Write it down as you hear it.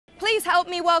please help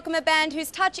me welcome a band whose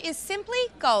touch is simply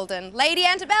golden. Lady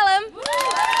Antebellum.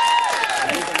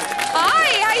 Hi,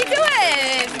 how you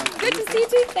doing? Good to see you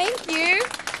too, thank you.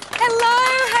 Hello,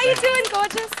 how you doing,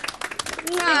 gorgeous?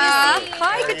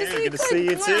 Hi, good to see you. Good to see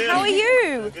you too. How are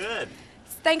you? Good.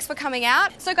 Thanks for coming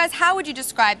out. So guys, how would you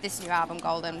describe this new album,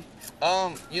 Golden?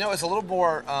 You know, it's a little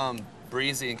more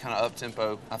breezy and kind of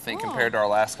up-tempo, I think, compared to our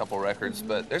last couple records.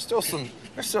 But there's still some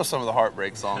of the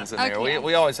heartbreak songs in there.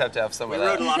 We always have to have some of that.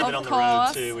 We wrote a lot of it on the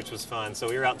road too, which was fun. So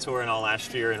we were out touring all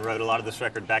last year and wrote a lot of this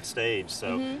record backstage.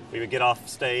 So we would get off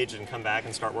stage and come back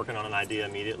and start working on an idea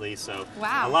immediately. So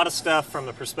a lot of stuff from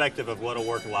the perspective of what'll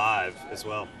work live as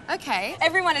well. Okay.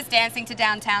 Everyone is dancing to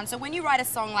Downtown. So when you write a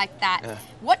song like that,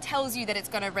 what tells you that it's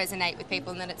going to resonate with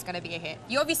people and that it's going to be a hit?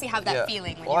 You obviously have that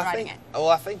feeling when you're writing it. Well,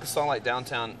 I think a song like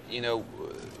Downtown, you know,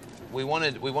 we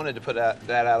wanted to put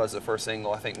that out as the first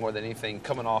single. I think more than anything,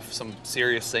 coming off some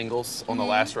serious singles on the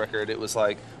last record, it was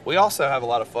like we also have a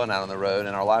lot of fun out on the road,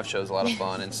 and our live show is a lot of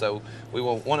fun. And so we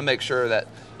want to make sure that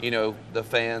the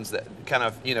fans that kind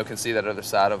of can see that other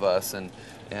side of us, and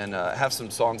have some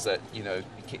songs that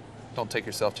don't take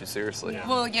yourself too seriously. Yeah.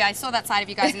 Well, yeah, I saw that side of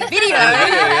you guys in the video.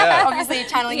 Obviously, you're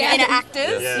channeling your inner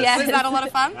actors. Was that a lot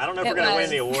of fun? I don't know if we're going to win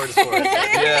the awards for it.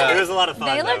 It was a lot of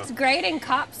fun. They looked great in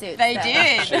cop suits. They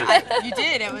did. You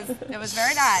did. It was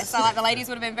very nice. So like the ladies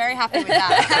would have been very happy with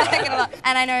that.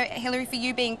 And I know, Hillary, for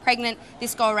you being pregnant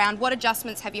this go around, what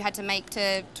adjustments have you had to make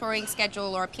to touring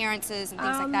schedule or appearances and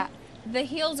things like that? The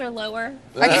heels are lower.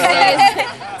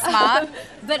 Smart.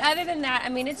 But other than that, I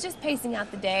mean, it's just pacing out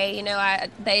the day. You know,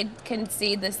 they can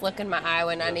see this look in my eye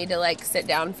when I need to like sit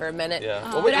down for a minute. Yeah.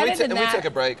 Well, we took a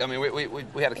break. I mean,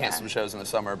 we had to cancel some shows in the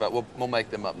summer, but we'll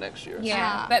make them up next year.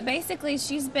 Yeah. But basically,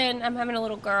 I'm having a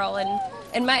little girl,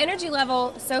 and my energy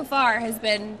level so far has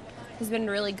been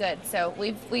really good. So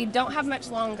we don't have much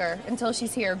longer until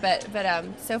she's here, but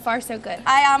so far so good.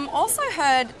 I also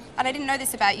heard, and I didn't know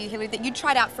this about you, Hillary, that you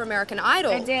tried out for American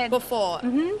Idol before.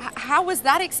 How was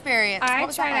that experience? I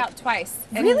tried out twice.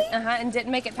 Really? And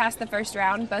didn't make it past the first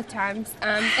round both times.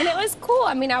 And it was cool.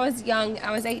 I mean, I was young.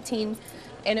 I was 18,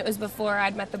 and it was before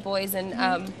I'd met the boys, and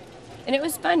it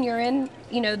was fun. You're in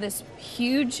this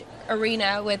huge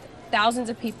arena with thousands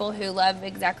of people who love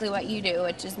exactly what you do,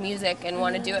 which is music, and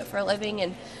want to do it for a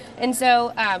living. And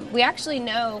so we actually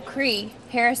know Cree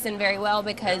Harrison very well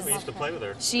because we used to play with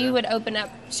her. She would open up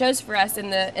shows for us in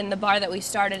the bar that we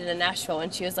started in Nashville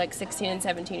when she was like 16 and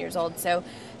 17 years old. So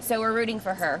we're rooting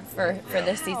for her for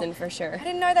this season for sure. I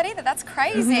didn't know that either. That's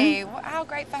crazy. How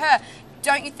great for her.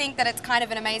 Don't you think that it's kind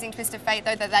of an amazing twist of fate,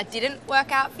 though, that didn't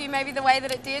work out for you maybe the way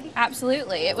that it did?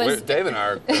 Absolutely. It was. Dave and I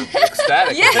are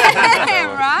ecstatic.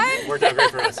 Right? Worked out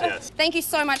great for us, yes. Thank you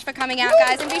so much for coming out,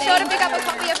 guys. And be sure to pick up a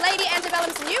copy of Lady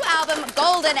Antebellum's new album,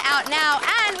 Golden, out now.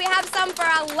 And we have some for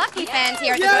our lucky fans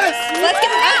here at the booth. Let's give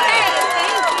them a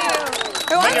Thank you.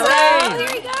 Who wants it?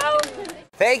 Here we go.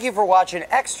 Thank you for watching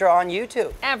Extra on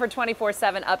YouTube. And for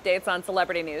 24/7 updates on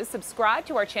celebrity news, subscribe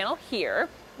to our channel here,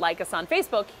 like us on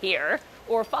Facebook here,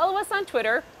 or follow us on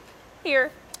Twitter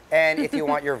here. And if you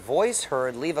want your voice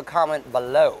heard, leave a comment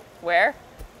below. Where?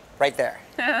 Right there.